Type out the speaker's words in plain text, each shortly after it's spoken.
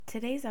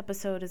Today's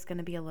episode is going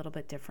to be a little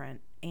bit different,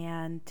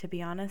 and to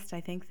be honest,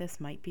 I think this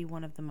might be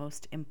one of the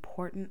most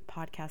important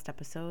podcast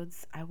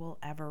episodes I will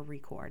ever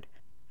record.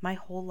 My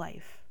whole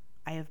life,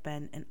 I have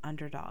been an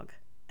underdog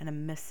and a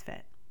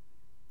misfit.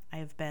 I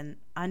have been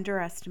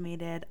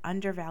underestimated,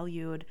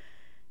 undervalued,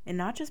 and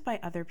not just by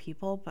other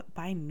people, but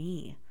by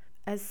me.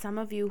 As some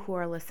of you who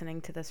are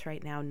listening to this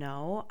right now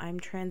know, I'm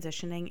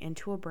transitioning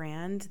into a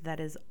brand that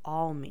is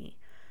all me.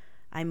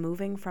 I'm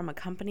moving from a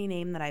company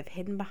name that I've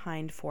hidden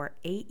behind for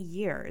 8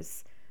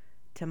 years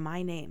to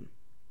my name,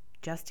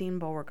 Justine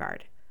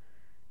Beauregard.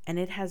 And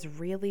it has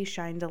really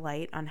shined a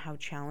light on how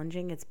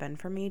challenging it's been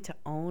for me to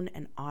own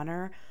and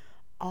honor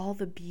all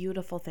the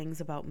beautiful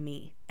things about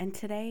me. And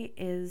today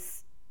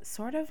is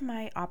sort of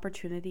my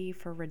opportunity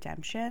for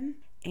redemption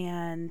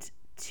and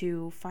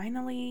to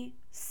finally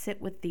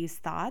sit with these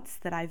thoughts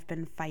that I've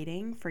been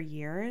fighting for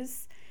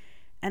years,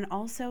 and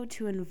also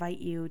to invite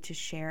you to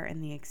share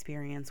in the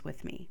experience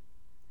with me.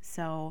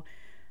 So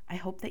I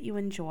hope that you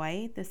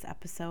enjoy this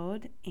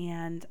episode,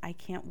 and I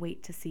can't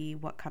wait to see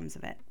what comes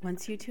of it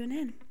once you tune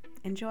in.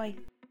 Enjoy.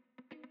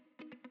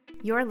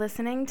 You're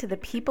listening to the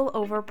People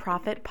Over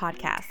Profit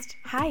podcast.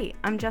 Hi,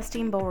 I'm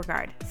Justine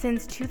Beauregard.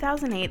 Since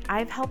 2008,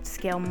 I've helped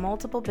scale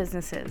multiple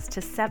businesses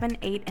to 7,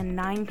 8, and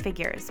 9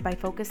 figures by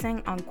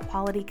focusing on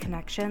quality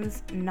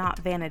connections, not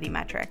vanity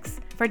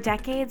metrics. For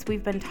decades,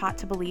 we've been taught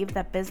to believe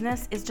that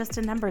business is just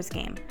a numbers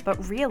game,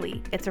 but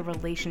really, it's a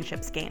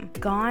relationships game.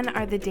 Gone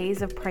are the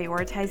days of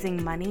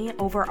prioritizing money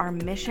over our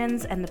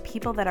missions and the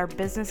people that our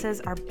businesses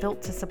are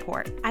built to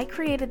support. I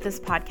created this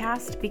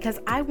podcast because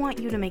I want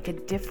you to make a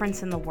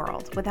difference in the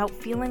world without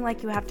feeling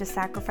like you have to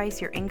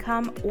sacrifice your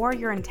income or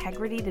your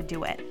integrity to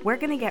do it. We're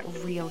going to get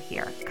real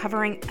here,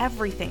 covering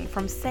everything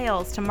from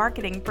sales to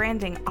marketing,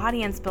 branding,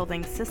 audience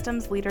building,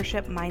 systems,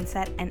 leadership,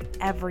 mindset, and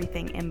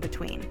everything in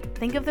between.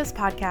 Think of this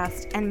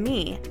podcast and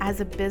me as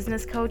a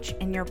business coach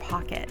in your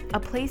pocket, a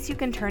place you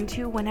can turn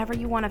to whenever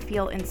you want to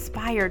feel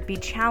inspired, be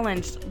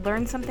challenged,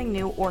 learn something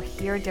new, or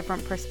hear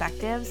different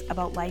perspectives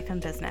about life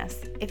and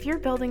business. If you're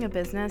building a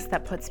business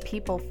that puts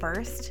people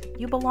first,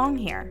 you belong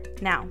here.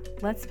 Now,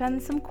 let's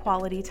spend some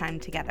quality time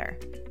together.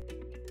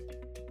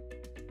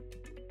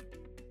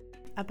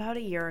 About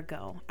a year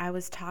ago, I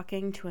was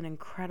talking to an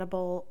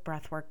incredible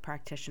breathwork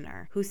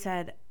practitioner who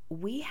said,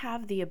 we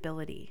have the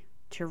ability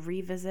to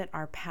revisit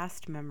our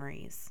past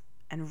memories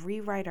and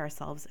rewrite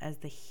ourselves as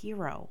the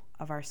hero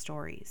of our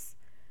stories.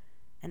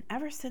 And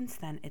ever since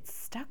then, it's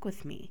stuck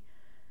with me.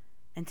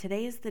 And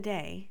today is the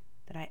day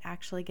that I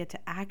actually get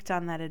to act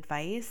on that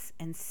advice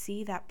and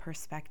see that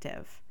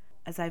perspective.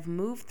 As I've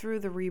moved through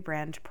the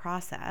rebrand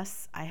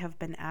process, I have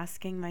been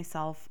asking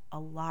myself a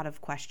lot of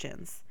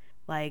questions,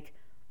 like,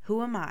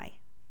 who am I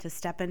to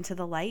step into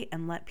the light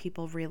and let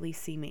people really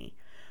see me?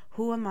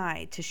 Who am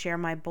I to share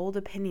my bold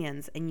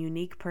opinions and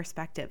unique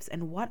perspectives,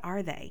 and what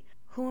are they?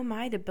 Who am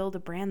I to build a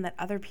brand that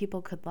other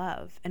people could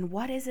love? And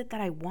what is it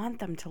that I want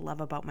them to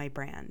love about my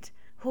brand?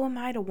 Who am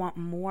I to want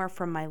more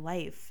from my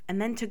life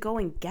and then to go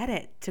and get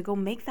it, to go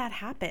make that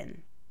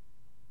happen?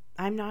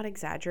 I'm not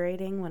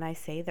exaggerating when I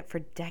say that for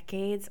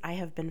decades I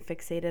have been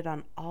fixated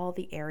on all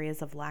the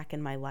areas of lack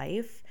in my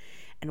life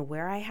and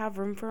where I have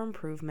room for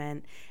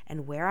improvement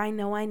and where I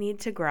know I need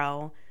to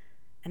grow.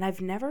 And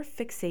I've never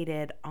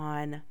fixated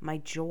on my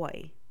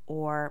joy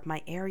or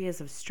my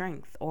areas of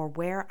strength or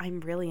where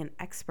I'm really an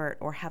expert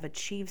or have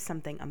achieved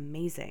something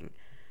amazing.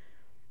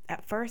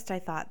 At first, I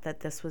thought that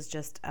this was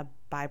just a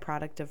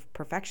byproduct of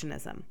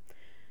perfectionism.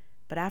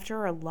 But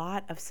after a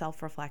lot of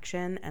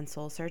self-reflection and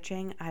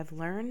soul-searching, I've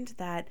learned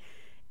that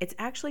it's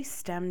actually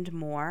stemmed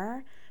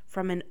more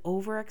from an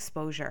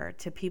overexposure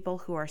to people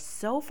who are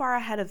so far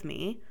ahead of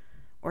me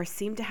or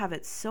seem to have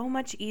it so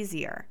much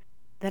easier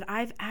that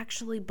I've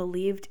actually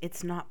believed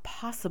it's not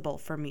possible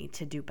for me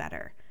to do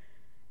better.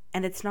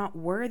 And it's not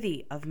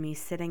worthy of me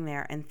sitting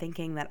there and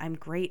thinking that I'm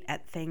great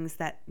at things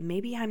that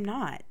maybe I'm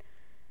not.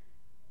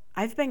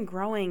 I've been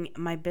growing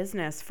my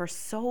business for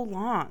so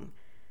long,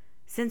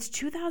 since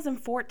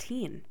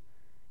 2014.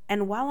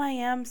 And while I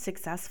am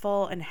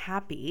successful and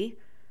happy,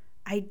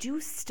 I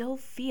do still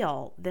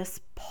feel this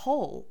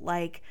pull,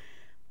 like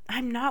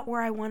I'm not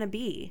where I want to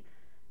be.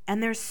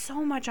 And there's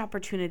so much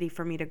opportunity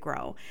for me to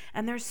grow.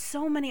 And there's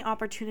so many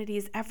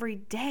opportunities every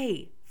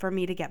day for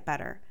me to get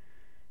better,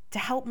 to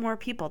help more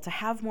people, to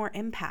have more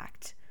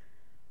impact.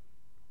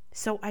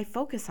 So I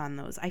focus on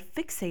those. I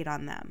fixate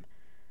on them.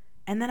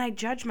 And then I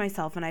judge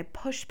myself and I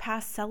push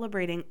past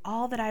celebrating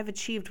all that I've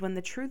achieved when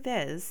the truth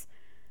is,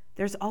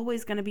 there's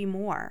always going to be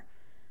more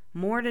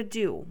to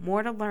do,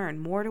 more to learn,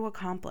 more to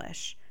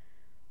accomplish.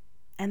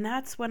 And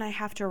that's when I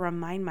have to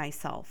remind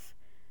myself,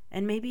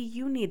 and maybe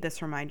you need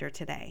this reminder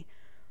today,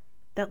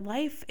 that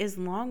life is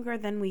longer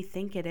than we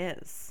think it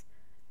is.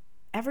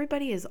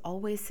 Everybody is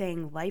always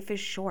saying life is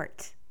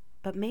short,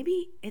 but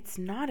maybe it's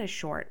not as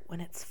short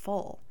when it's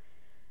full.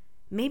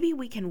 Maybe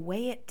we can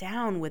weigh it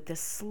down with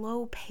this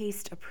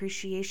slow-paced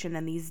appreciation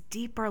and these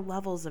deeper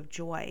levels of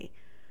joy.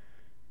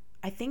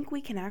 I think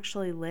we can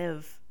actually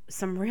live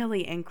some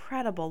really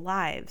incredible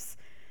lives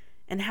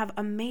and have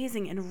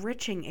amazing,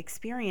 enriching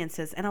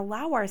experiences and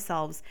allow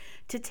ourselves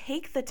to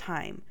take the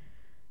time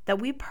that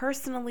we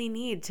personally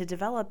need to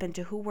develop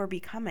into who we're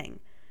becoming.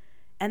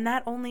 And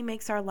that only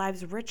makes our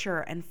lives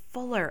richer and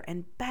fuller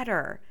and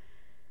better.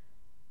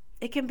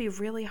 It can be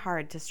really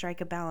hard to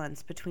strike a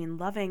balance between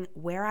loving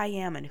where I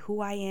am and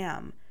who I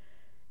am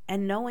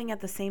and knowing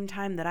at the same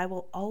time that I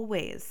will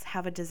always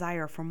have a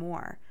desire for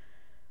more.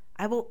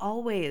 I will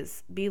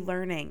always be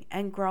learning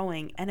and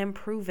growing and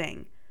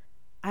improving.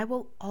 I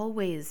will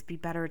always be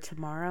better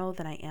tomorrow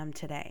than I am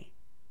today.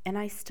 And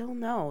I still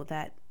know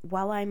that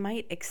while I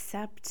might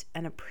accept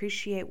and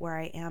appreciate where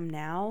I am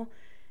now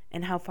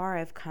and how far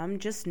I've come,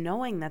 just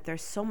knowing that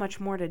there's so much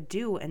more to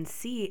do and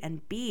see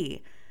and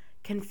be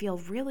can feel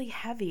really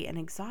heavy and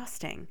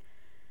exhausting.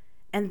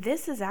 And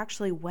this is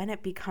actually when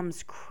it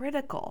becomes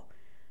critical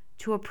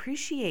to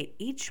appreciate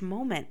each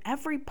moment.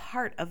 Every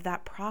part of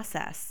that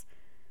process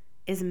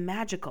is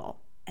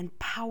magical and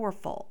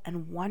powerful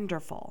and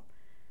wonderful.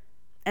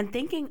 And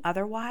thinking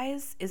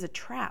otherwise is a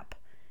trap.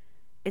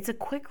 It's a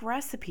quick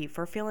recipe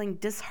for feeling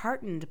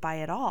disheartened by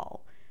it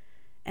all.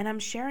 And I'm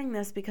sharing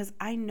this because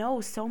I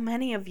know so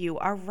many of you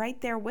are right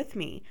there with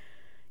me.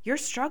 You're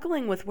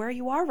struggling with where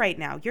you are right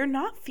now. You're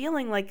not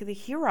feeling like the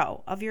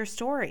hero of your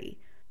story.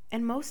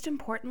 And most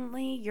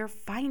importantly, you're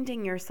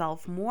finding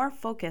yourself more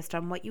focused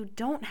on what you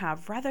don't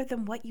have rather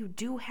than what you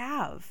do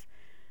have.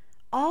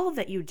 All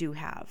that you do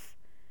have.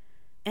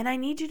 And I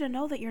need you to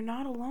know that you're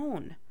not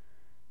alone.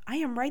 I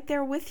am right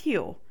there with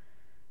you.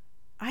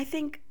 I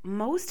think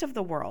most of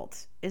the world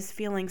is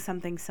feeling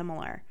something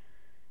similar.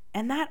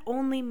 And that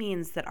only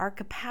means that our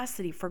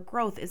capacity for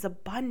growth is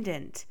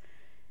abundant.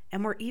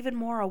 And we're even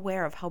more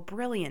aware of how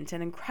brilliant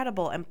and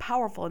incredible and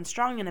powerful and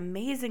strong and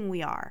amazing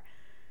we are.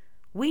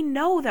 We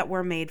know that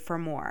we're made for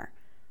more.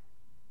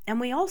 And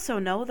we also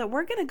know that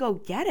we're going to go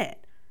get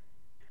it.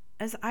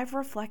 As I've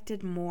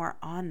reflected more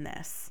on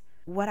this,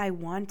 what I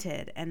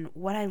wanted and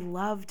what I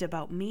loved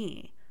about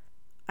me,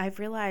 I've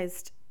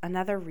realized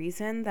another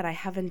reason that I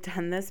haven't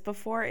done this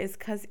before is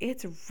because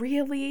it's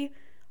really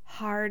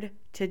hard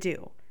to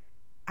do.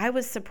 I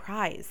was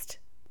surprised,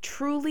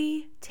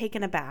 truly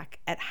taken aback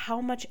at how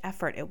much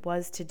effort it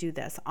was to do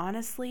this,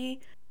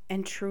 honestly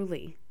and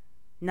truly.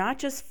 Not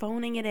just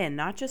phoning it in,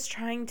 not just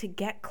trying to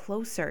get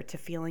closer to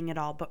feeling it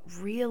all, but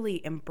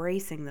really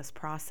embracing this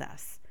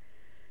process.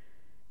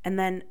 And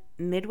then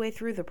midway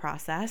through the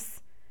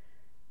process,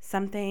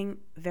 something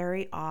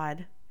very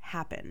odd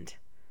happened.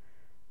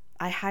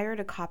 I hired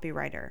a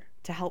copywriter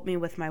to help me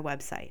with my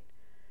website.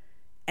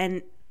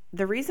 And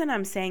the reason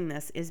I'm saying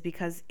this is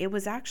because it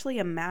was actually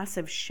a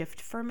massive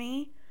shift for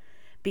me,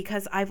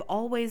 because I've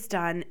always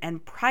done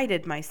and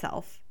prided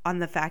myself on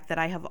the fact that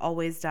I have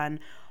always done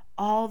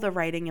all the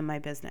writing in my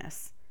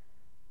business.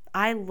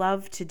 I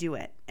love to do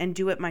it and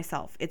do it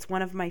myself. It's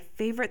one of my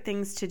favorite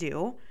things to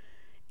do.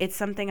 It's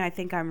something I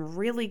think I'm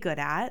really good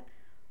at.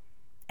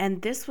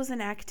 And this was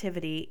an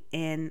activity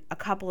in a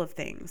couple of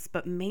things,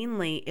 but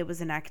mainly it was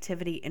an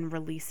activity in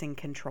releasing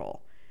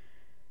control.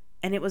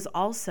 And it was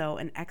also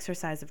an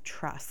exercise of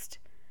trust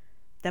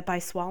that by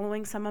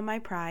swallowing some of my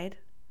pride,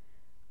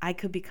 I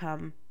could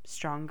become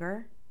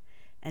stronger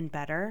and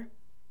better,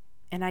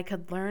 and I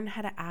could learn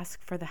how to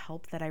ask for the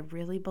help that I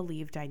really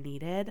believed I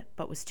needed,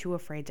 but was too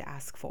afraid to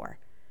ask for.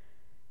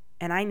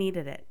 And I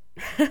needed it.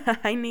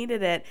 I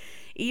needed it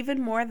even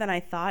more than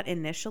I thought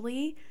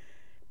initially,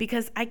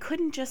 because I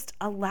couldn't just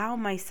allow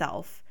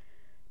myself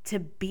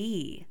to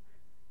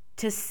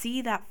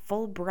see that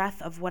full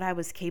breadth of what I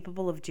was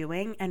capable of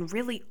doing and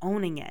really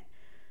owning it.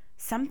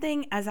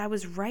 Something, as I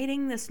was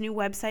writing this new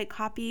website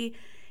copy,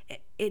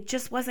 it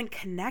just wasn't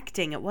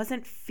connecting. It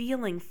wasn't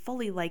feeling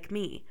fully like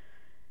me.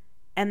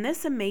 And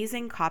this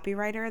amazing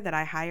copywriter that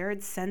I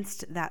hired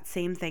sensed that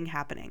same thing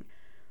happening.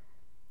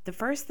 The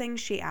first thing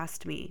she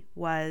asked me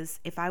was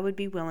if I would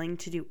be willing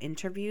to do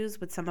interviews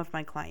with some of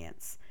my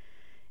clients.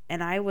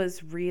 And I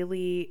was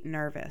really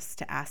nervous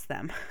to ask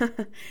them.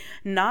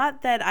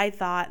 Not that I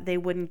thought they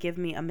wouldn't give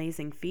me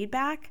amazing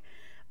feedback,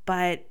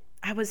 but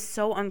I was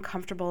so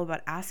uncomfortable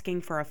about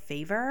asking for a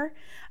favor.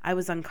 I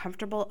was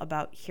uncomfortable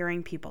about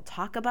hearing people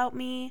talk about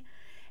me.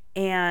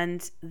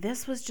 And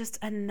this was just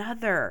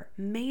another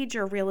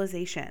major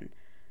realization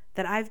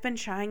that I've been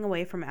shying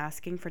away from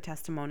asking for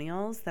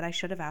testimonials that I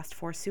should have asked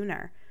for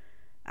sooner.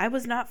 I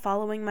was not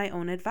following my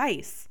own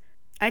advice.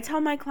 I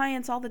tell my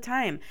clients all the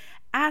time,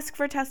 ask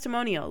for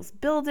testimonials,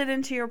 build it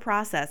into your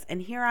process.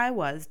 And here I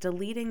was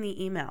deleting the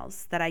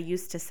emails that I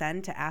used to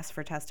send to ask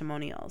for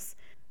testimonials,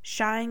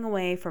 shying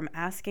away from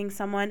asking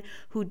someone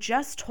who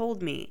just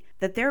told me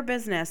that their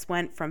business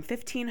went from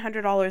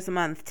 $1,500 a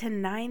month to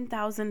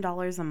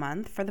 $9,000 a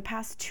month for the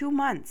past 2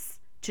 months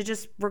to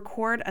just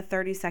record a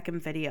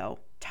 30-second video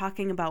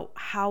talking about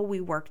how we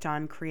worked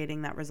on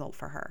creating that result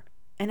for her.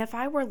 And if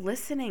I were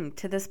listening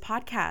to this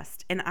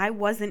podcast and I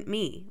wasn't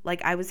me,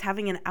 like I was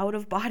having an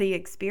out-of-body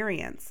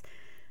experience,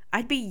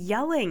 I'd be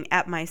yelling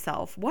at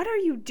myself, "What are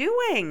you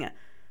doing?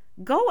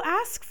 Go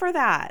ask for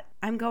that."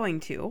 I'm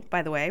going to,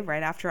 by the way,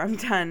 right after I'm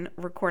done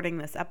recording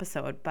this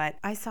episode, but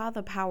I saw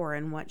the power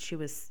in what she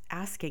was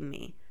asking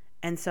me.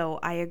 And so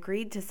I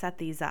agreed to set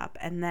these up,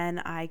 and then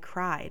I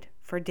cried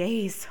for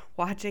days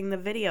watching the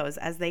videos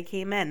as they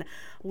came in,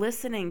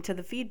 listening to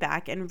the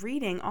feedback and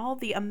reading all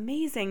the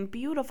amazing,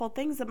 beautiful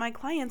things that my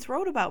clients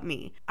wrote about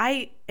me.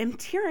 I am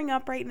tearing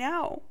up right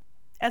now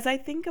as I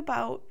think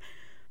about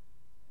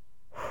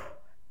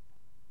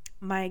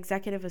my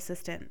executive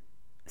assistant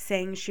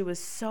saying she was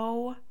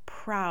so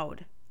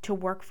proud to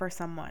work for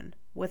someone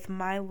with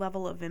my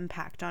level of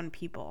impact on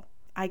people.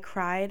 I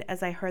cried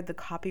as I heard the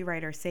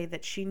copywriter say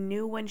that she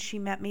knew when she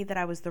met me that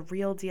I was the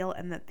real deal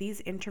and that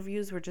these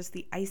interviews were just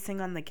the icing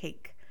on the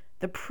cake.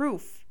 The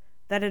proof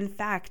that in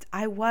fact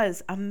I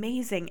was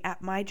amazing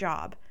at my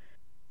job.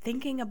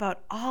 Thinking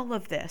about all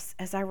of this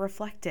as I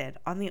reflected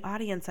on the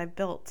audience I've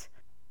built,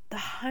 the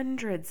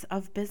hundreds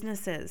of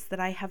businesses that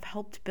I have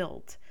helped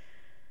build,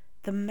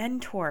 the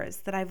mentors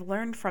that I've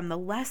learned from, the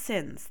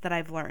lessons that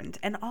I've learned,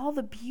 and all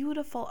the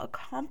beautiful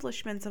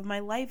accomplishments of my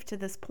life to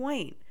this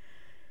point.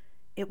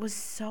 It was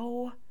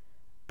so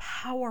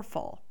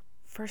powerful.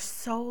 For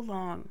so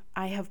long,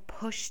 I have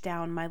pushed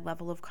down my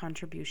level of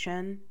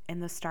contribution in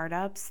the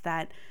startups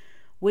that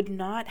would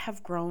not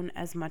have grown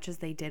as much as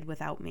they did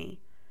without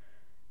me.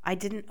 I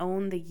didn't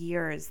own the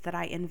years that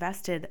I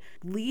invested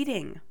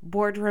leading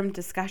boardroom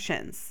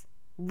discussions,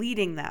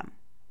 leading them,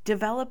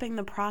 developing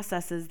the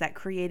processes that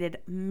created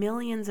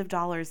millions of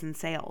dollars in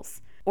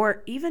sales,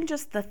 or even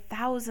just the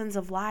thousands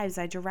of lives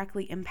I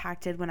directly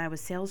impacted when I was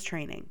sales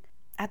training.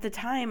 At the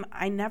time,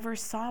 I never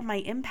saw my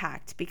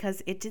impact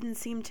because it didn't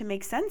seem to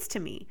make sense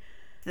to me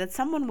that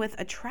someone with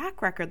a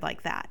track record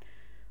like that,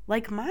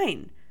 like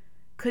mine,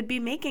 could be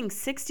making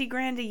 60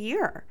 grand a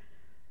year.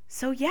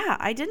 So yeah,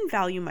 I didn't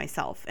value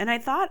myself, and I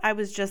thought I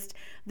was just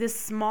this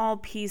small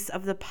piece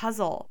of the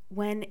puzzle,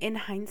 when in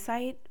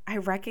hindsight, I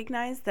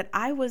recognized that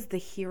I was the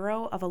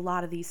hero of a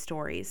lot of these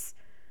stories.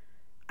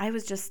 I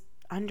was just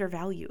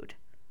undervalued.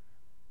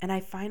 And I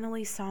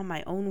finally saw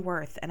my own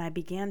worth, and I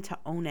began to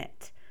own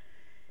it.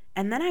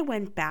 And then I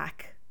went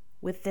back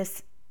with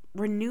this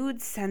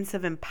renewed sense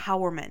of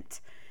empowerment,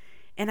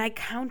 and I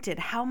counted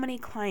how many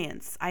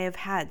clients I have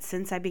had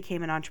since I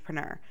became an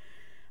entrepreneur.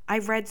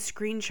 I've read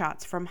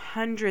screenshots from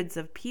hundreds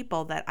of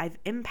people that I've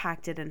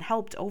impacted and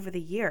helped over the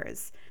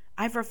years.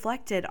 I've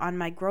reflected on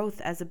my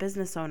growth as a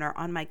business owner,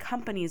 on my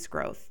company's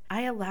growth.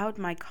 I allowed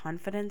my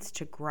confidence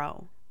to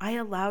grow. I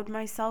allowed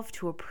myself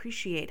to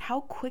appreciate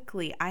how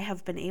quickly I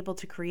have been able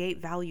to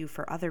create value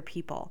for other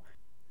people.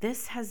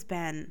 This has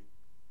been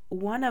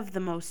one of the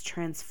most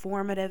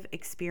transformative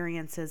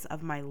experiences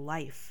of my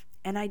life.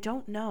 And I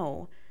don't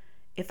know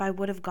if I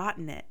would have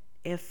gotten it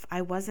if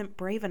I wasn't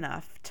brave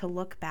enough to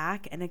look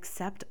back and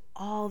accept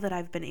all that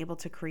I've been able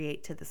to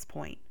create to this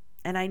point.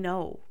 And I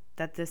know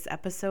that this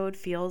episode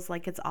feels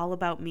like it's all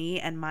about me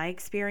and my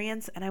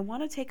experience, and I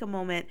want to take a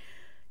moment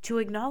to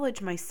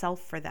acknowledge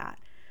myself for that,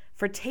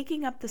 for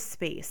taking up the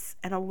space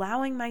and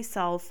allowing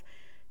myself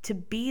to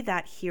be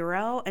that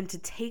hero and to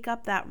take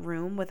up that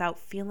room without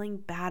feeling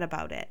bad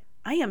about it.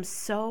 I am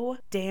so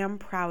damn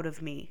proud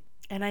of me,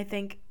 and I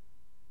think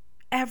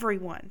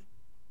everyone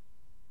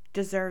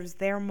deserves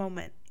their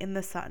moment in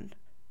the sun.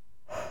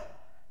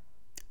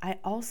 I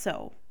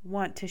also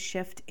want to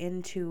shift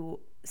into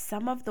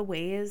some of the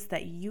ways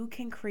that you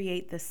can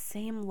create the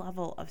same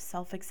level of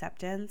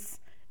self-acceptance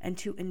and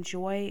to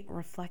enjoy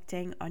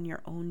reflecting on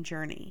your own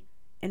journey.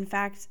 In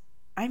fact,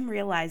 I'm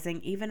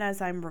realizing even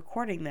as I'm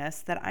recording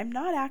this that I'm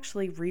not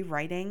actually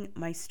rewriting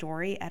my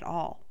story at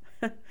all.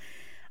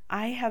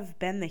 I have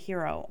been the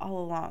hero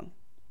all along,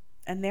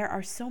 and there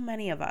are so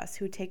many of us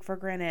who take for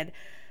granted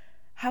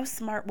how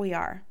smart we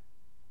are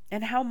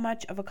and how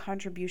much of a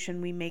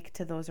contribution we make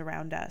to those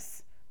around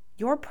us.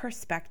 Your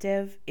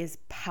perspective is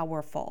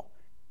powerful.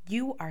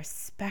 You are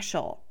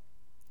special.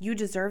 You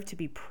deserve to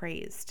be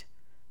praised.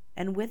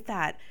 And with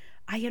that,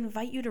 I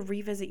invite you to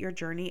revisit your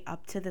journey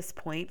up to this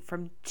point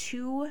from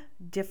two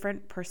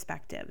different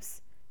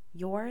perspectives,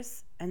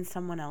 yours and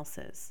someone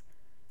else's.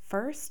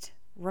 First,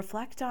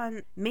 reflect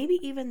on maybe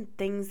even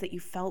things that you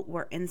felt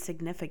were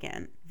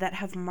insignificant that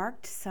have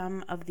marked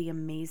some of the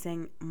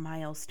amazing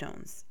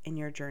milestones in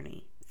your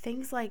journey.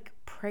 Things like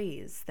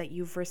praise that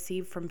you've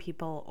received from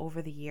people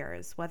over the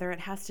years, whether it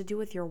has to do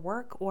with your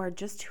work or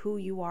just who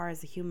you are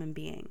as a human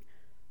being.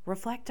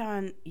 Reflect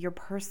on your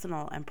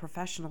personal and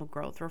professional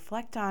growth.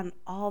 Reflect on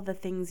all the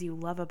things you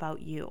love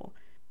about you.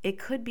 It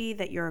could be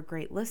that you're a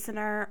great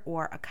listener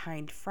or a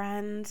kind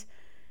friend.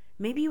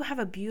 Maybe you have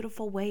a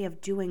beautiful way of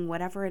doing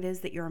whatever it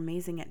is that you're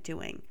amazing at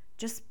doing.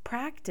 Just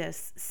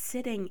practice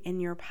sitting in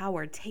your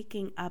power,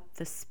 taking up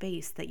the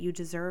space that you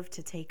deserve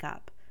to take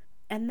up.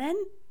 And then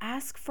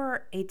ask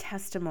for a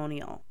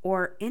testimonial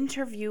or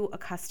interview a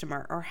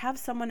customer or have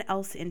someone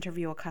else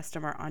interview a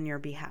customer on your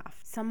behalf.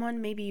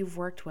 Someone maybe you've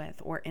worked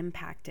with or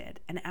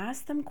impacted, and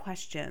ask them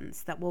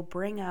questions that will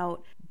bring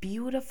out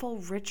beautiful,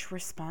 rich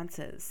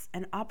responses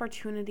and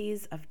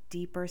opportunities of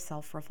deeper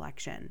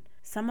self-reflection.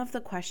 Some of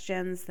the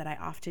questions that I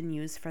often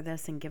use for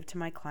this and give to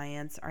my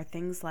clients are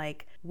things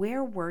like,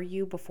 where were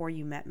you before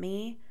you met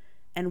me?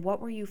 And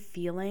what were you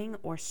feeling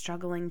or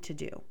struggling to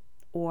do?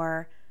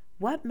 Or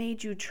what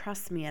made you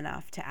trust me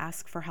enough to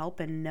ask for help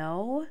and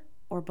know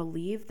or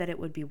believe that it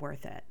would be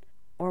worth it?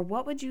 Or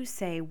what would you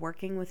say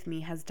working with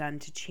me has done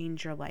to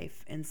change your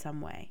life in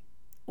some way?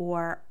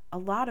 Or a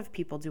lot of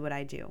people do what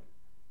I do.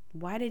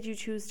 Why did you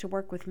choose to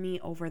work with me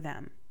over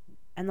them?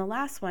 And the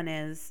last one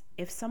is,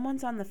 if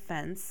someone's on the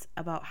fence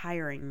about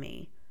hiring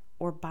me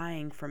or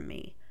buying from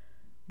me,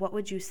 what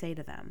would you say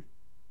to them?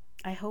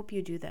 I hope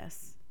you do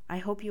this. I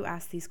hope you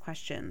ask these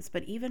questions,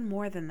 but even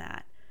more than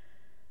that,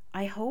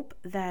 I hope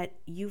that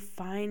you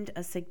find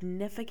a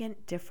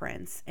significant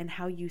difference in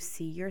how you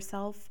see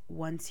yourself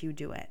once you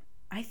do it.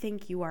 I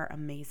think you are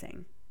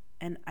amazing.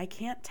 And I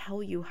can't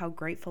tell you how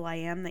grateful I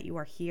am that you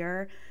are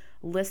here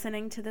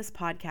listening to this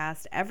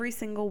podcast every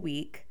single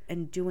week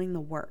and doing the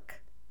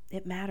work.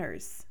 It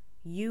matters.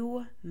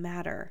 You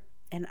matter.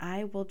 And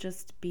I will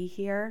just be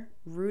here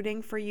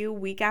rooting for you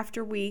week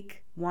after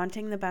week,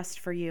 wanting the best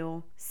for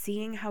you,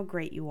 seeing how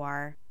great you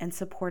are, and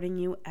supporting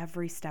you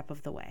every step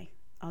of the way.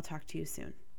 I'll talk to you soon.